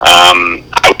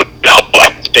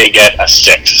they get a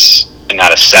 6 and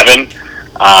not a 7,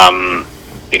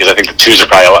 because I think the 2s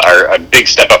are a big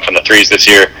step up from the 3s this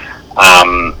year.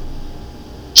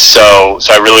 So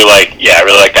I really like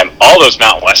them. All those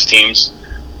Mountain West teams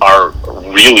are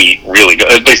really, really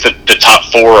good. At least the top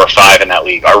 4 or 5 in that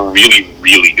league are really,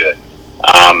 really good.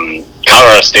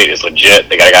 Colorado State is legit.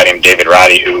 They got a guy named David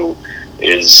Roddy who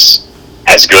is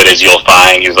as good as you'll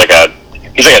find. He's like a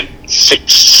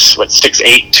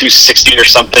 6'8", 260 or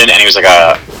something, and he was like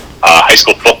a high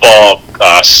school football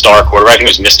star quarterback. He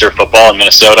was Mr. Football in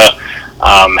Minnesota.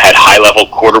 Had high-level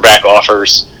quarterback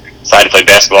offers. Decided to play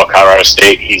basketball at Colorado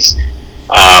State. He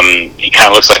kind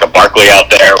of looks like a Barkley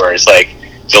out there, where he's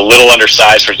a little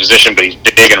undersized for his position, but he's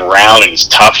big and round and he's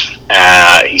tough.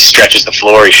 He stretches the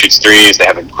floor. He shoots threes. They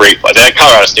have a great play. That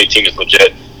Colorado State team is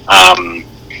legit.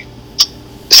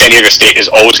 San Diego State is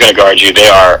always going to guard you. They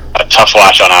are a tough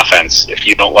watch on offense. If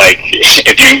you don't like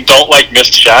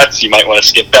missed shots, you might want to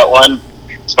skip that one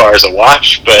as far as a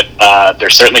watch. But they're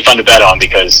certainly fun to bet on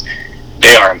because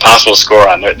they are impossible to score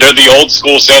on. They're the old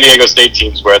school San Diego State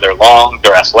teams where they're long,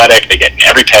 they're athletic, they get in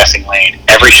every passing lane,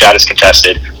 every shot is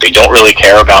contested. They don't really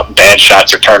care about bad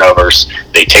shots or turnovers.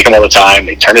 They take them all the time,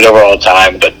 they turn it over all the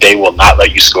time, but they will not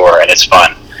let you score, and it's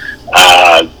fun.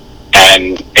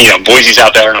 And Boise's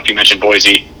out there. I don't know if you mentioned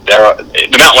Boise.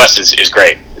 The Mountain West is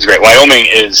great. It's great. Wyoming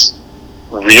is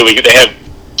really good. They have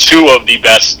 2 of the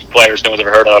best players no one's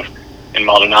ever heard of in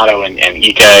Maldonado and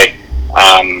Ike.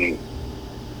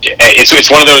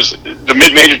 It's one of those, the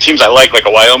mid-major teams I like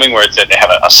a Wyoming, where they have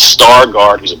a star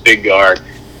guard who's a big guard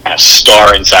and a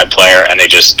star inside player, and they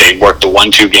work the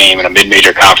 1-2 game in a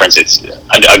mid-major conference. It's,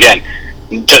 again,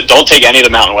 don't take any of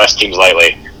the Mountain West teams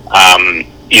lightly,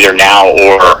 either now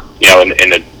or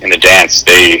in the dance.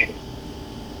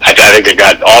 I think they've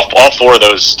got all 4 of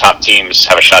those top teams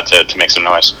have a shot to make some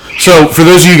noise. So for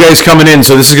those of you guys coming in,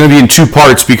 so this is going to be in 2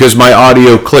 parts because my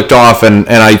audio clicked off and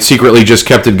I secretly just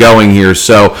kept it going here.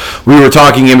 So we were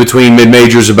talking in between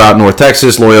mid-majors about North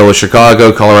Texas, Loyola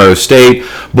Chicago, Colorado State,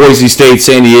 Boise State,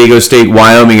 San Diego State,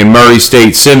 Wyoming, and Murray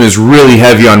State. Sim is really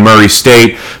heavy on Murray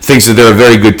State, thinks that they're a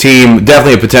very good team,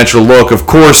 definitely a potential look. Of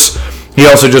course, he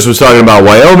also just was talking about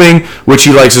Wyoming, which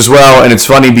he likes as well, and it's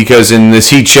funny because in this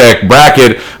heat check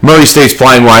bracket, Murray State's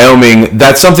playing Wyoming.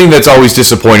 That's something that's always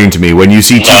disappointing to me when you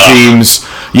see 2 teams,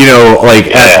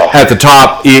 at the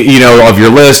top, of your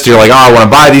list. You're like, I want to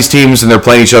buy these teams, and they're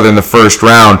playing each other in the first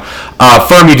round.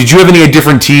 Fermi, did you have any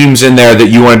different teams in there that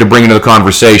you wanted to bring into the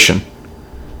conversation?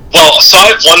 Well, so I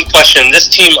have one question. This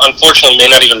team, unfortunately, may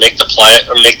not even make the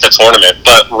tournament,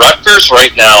 but Rutgers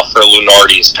right now for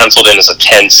Lunardi is penciled in as a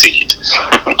 10 seed.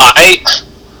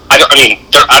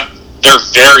 They're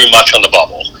very much on the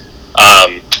bubble,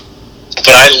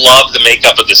 but I love the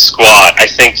makeup of this squad. I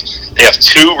think they have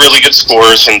 2 really good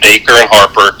scorers in Baker and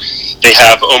Harper. They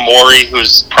have Omori,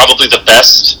 who's probably the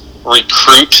best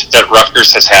recruit that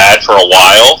Rutgers has had for a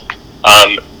while,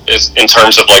 in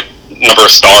terms of number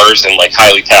of stars and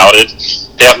highly touted.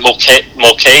 They have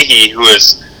Mulcahy, who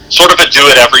is sort of a do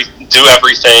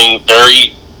everything,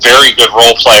 very, very good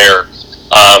role player,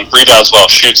 rebounds well,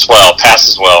 shoots well,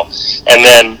 passes well, and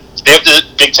then they have the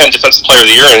Big Ten Defensive Player of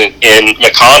the Year in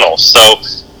McConnell. So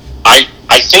I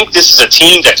think this is a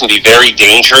team that can be very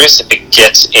dangerous if it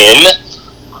gets in,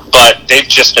 but they've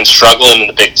just been struggling in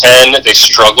the Big Ten. They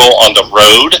struggle on the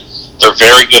road. They're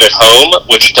very good at home,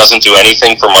 which doesn't do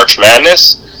anything for March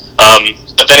Madness.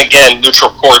 But then again, neutral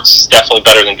court's definitely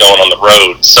better than going on the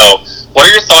road. So what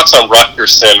are your thoughts on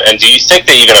Rutgers, Sim, and do you think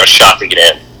they even have a shot to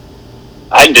get in?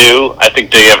 I do. I think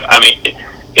they have.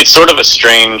 It's sort of a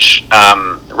strange,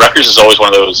 Rutgers is always one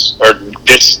of those, or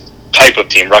this type of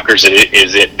team, Rutgers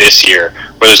is it this year,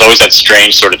 where there's always that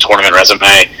strange sort of tournament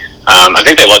resume. I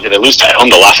think they lose at home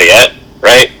to Lafayette,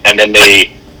 right? And then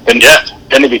they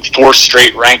beat 4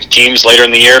 straight ranked teams later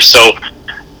in the year. So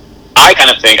I kind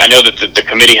of think, I know that the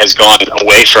committee has gone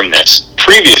away from this.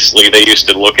 Previously, they used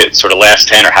to look at sort of last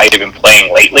 10 or how you've been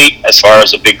playing lately as far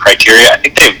as a big criteria. I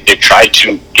think they've tried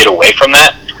to get away from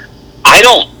that. I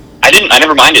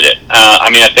never minded it.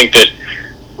 I think that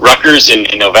Rutgers in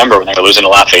November, when they were losing to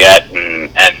Lafayette and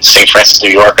St. Francis, New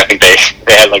York, I think they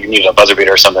had needed a buzzer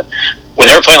beater or something. When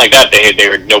they were playing like that, they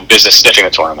were no business sniffing the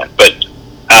tournament. But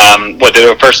they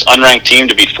were the first unranked team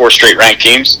to beat 4 straight ranked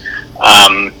teams.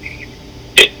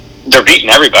 They're beating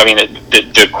everybody.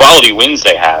 The quality wins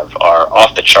they have are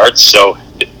off the charts. So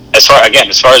as far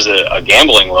as a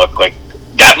gambling look,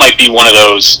 that might be one of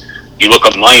those, you look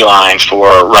on the money line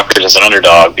for Rutgers as an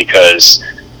underdog because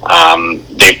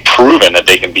they've proven that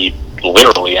they can beat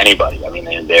literally anybody.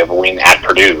 They have a win at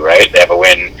Purdue, right? They have a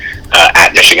win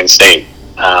at Michigan State.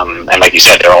 And like you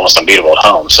said, they're almost unbeatable at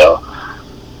home. So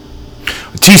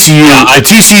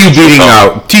TCU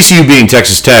beating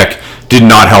Texas Tech did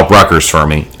not help Rutgers for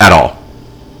me at all.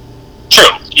 True.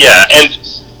 Yeah, and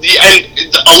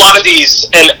a lot of these,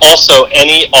 and also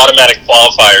any automatic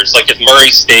qualifiers, like if Murray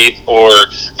State or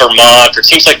Vermont or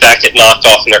teams like that get knocked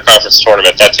off in their conference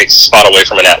tournament, that takes a spot away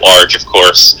from an at-large, of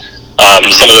course.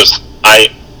 Some of those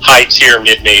high-tier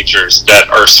mid-majors that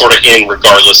are sort of in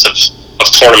regardless of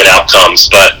tournament outcomes.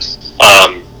 But,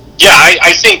 yeah,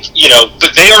 I think,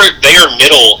 they are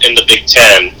middle in the Big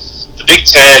Ten. The Big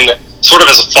Ten, sort of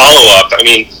as a follow-up, I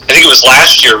think it was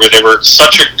last year where they were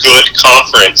such a good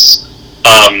conference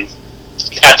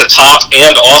at the top,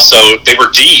 and also they were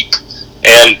deep.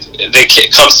 And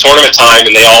it comes tournament time,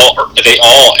 and they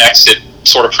all exit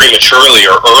sort of prematurely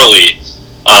or early.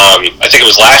 I think it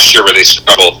was last year where they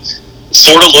struggled.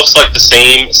 Sort of looks like the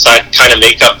same kind of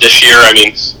makeup this year.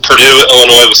 Purdue,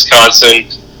 Illinois, Wisconsin,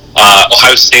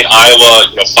 Ohio State,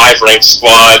 Iowa, 5 ranked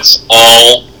squads,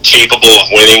 all capable of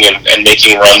winning and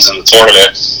making runs in the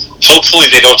tournament. Hopefully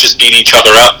they don't just beat each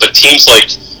other up, but teams like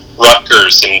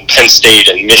Rutgers and Penn State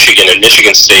and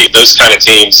Michigan State, those kind of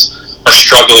teams are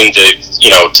struggling to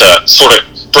sort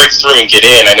of break through and get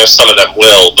in. I know some of them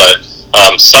will, but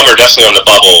some are definitely on the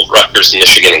bubble, Rutgers and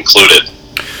Michigan included.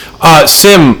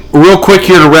 Sim, real quick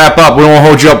here to wrap up. We don't want to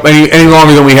hold you up any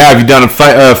longer than we have. You've done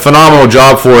a phenomenal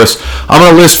job for us. I'm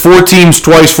going to list 4 teams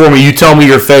twice for me. You tell me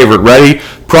your favorite. Ready?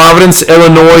 Providence,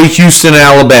 Illinois, Houston, and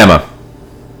Alabama.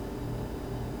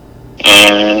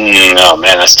 Oh,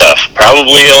 man, that's tough.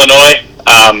 Probably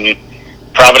Illinois.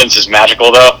 Providence is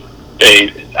magical, though.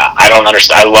 I don't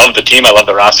understand. I love the team. I love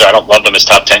the roster. I don't love them as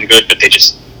top 10 good, but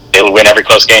they'll win every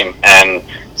close game. And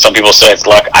some people say it's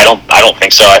luck. I don't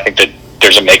think so. I think that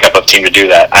there's a makeup of team to do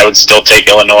that. I would still take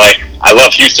Illinois. I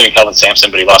love Houston and Kelvin Sampson,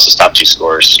 but he lost his top 2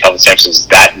 scorers. Kelvin Sampson's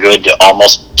that good to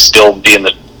almost still be in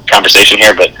the conversation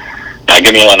here, but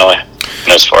give me Illinois.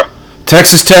 Those 4.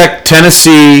 Texas Tech,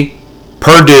 Tennessee,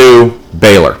 Purdue,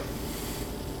 Baylor.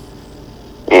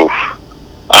 Oof.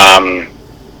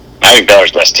 I think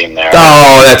Baylor's best team there.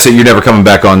 Oh, that's it. You're never coming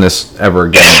back on this ever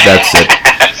again. That's it.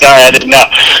 Sorry, I didn't know.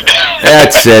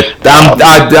 That's it.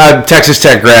 I'm Texas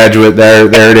Tech graduate.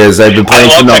 There it is. I've been playing.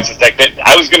 I love Texas Tech.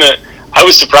 I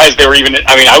was surprised they were even.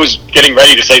 I was getting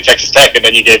ready to say Texas Tech, and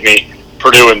then you gave me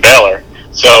Purdue and Baylor.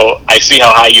 So I see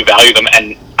how high you value them,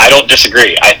 and I don't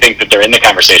disagree. I think that they're in the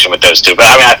conversation with those 2. But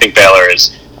I think Baylor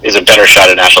is a better shot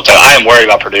at national title. I am worried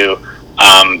about Purdue.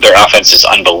 Their offense is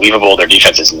unbelievable. Their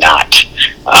defense is not.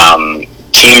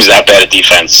 Teams that bad at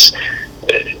defense,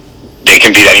 they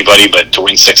can beat anybody, but to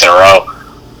win 6 in a row,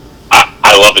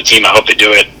 I love the team. I hope they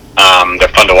do it. They're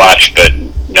fun to watch, but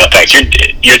no thanks.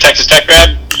 You're a Texas Tech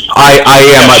grad? I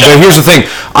am, but here's the thing.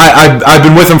 I've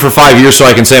been with them for 5 years, so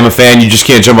I can say I'm a fan. You just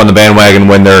can't jump on the bandwagon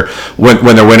when they're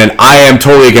winning. I am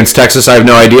totally against Texas. I have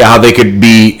no idea how they could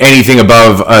be anything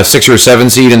above a 6 or 7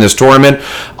 seed in this tournament.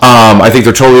 I think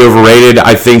they're totally overrated.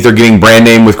 I think they're getting brand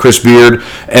name with Chris Beard,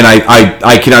 and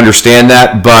I can understand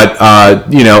that. But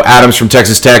Adams from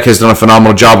Texas Tech has done a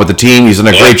phenomenal job with the team. He's done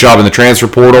a great job in the transfer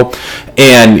portal,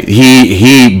 and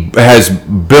he has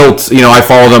built. I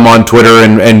follow them on Twitter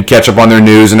and catch up on their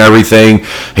news and everything.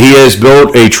 He has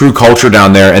built a true culture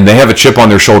down there, and they have a chip on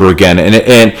their shoulder again.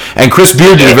 And Chris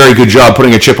Beard did a very good job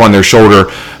putting a chip on their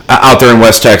shoulder out there in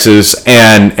West Texas.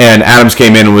 And Adams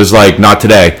came in and was like, not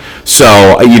today. So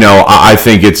I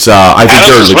think it's Adams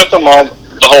was with them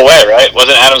the whole way, right?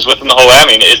 Wasn't Adams with them the whole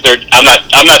way? Is there? I'm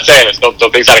not saying this. Don't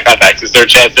take out of context. Is there a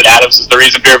chance that Adams is the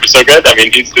reason Beard was so good?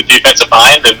 He's the defensive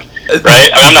mind and. Right?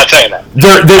 I'm not saying that.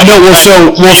 That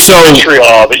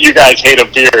you guys hate a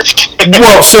Beard.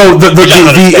 Well, so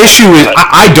the issue is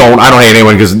I don't hate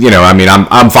anyone because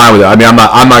I'm fine with it. I'm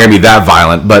not going to be that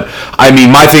violent, but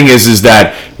my thing is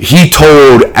that he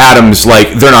told Adams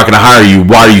they're not going to hire you.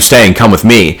 Why are you staying? Come with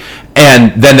me.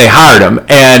 And then they hired him,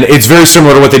 and it's very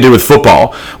similar to what they did with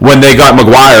football. When they got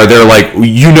McGuire, they're like,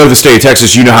 the state of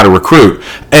Texas, you know how to recruit.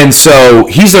 And so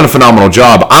he's done a phenomenal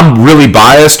job. I'm really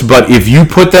biased, but if you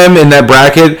put them in that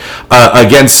bracket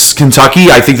against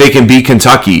Kentucky, I think they can beat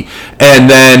Kentucky. And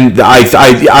then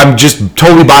I'm just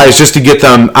totally biased just to get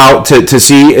them out to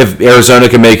see if Arizona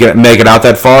can make it out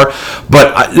that far.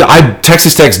 But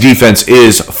Texas Tech's defense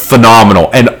is phenomenal,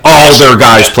 and all their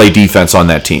guys play defense on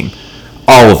that team.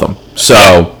 All of them. So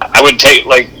I would take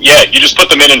you just put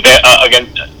them in again,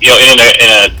 in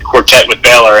a quartet with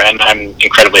Baylor, and I'm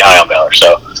incredibly high on Baylor.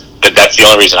 So that's the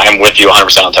only reason I am with you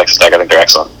 100% on Texas Tech. I think they're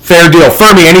excellent. Fair deal,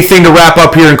 Fermi. Anything to wrap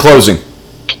up here in closing?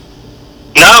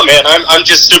 No, man. I'm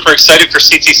just super excited for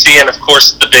CTC, and of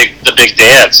course the big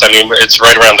dance. It's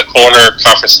right around the corner.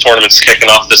 Conference tournament's kicking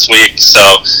off this week, so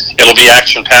it'll be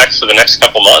action packed for the next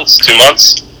couple months, 2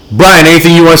 months. Bryan,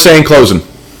 anything you want to say in closing?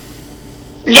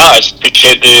 No, I just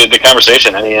appreciate the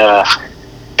conversation.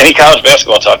 Any college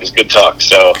basketball talk is good talk.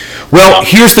 So, well,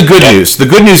 here's the good news. The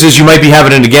good news is you might be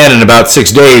having it again in about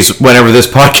 6 days whenever this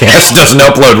podcast doesn't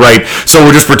upload right. So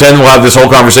we'll just pretend we'll have this whole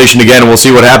conversation again, and we'll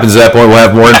see what happens at that point. We'll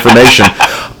have more information.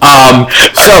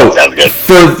 So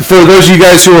for those of you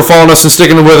guys who are following us and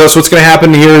sticking with us, what's going to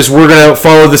happen here is we're going to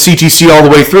follow the CTC all the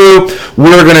way through.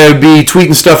 We're going to be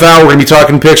tweeting stuff out. We're going to be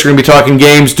talking picks. We're going to be talking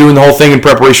games, doing the whole thing in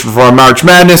preparation for our March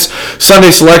Madness. Sunday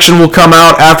selection will come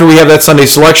out after we have that Sunday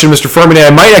selection. Mr. Furman,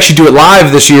 I might actually do it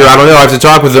live this year. I don't know. I have to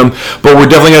talk with him, but we're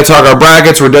definitely going to talk our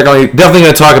brackets. We're definitely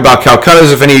going to talk about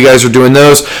Calcuttas if any of you guys are doing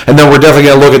those, and then we're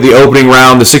definitely going to look at the opening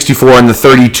round, the 64 and the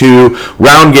 32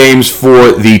 round games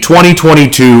for the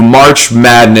 2022 March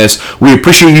Madness. We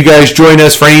appreciate you guys joining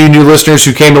us. For any of you new listeners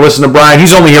who came to listen to Bryan,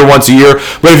 he's only here once a year,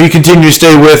 but if you continue to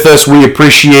stay with us, we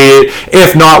appreciate it.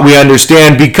 If not, we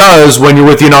understand, because when you're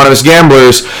with the Anonymous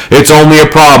Gamblers, it's only a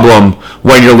problem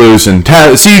when you're losing.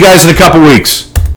 See you guys in a couple weeks.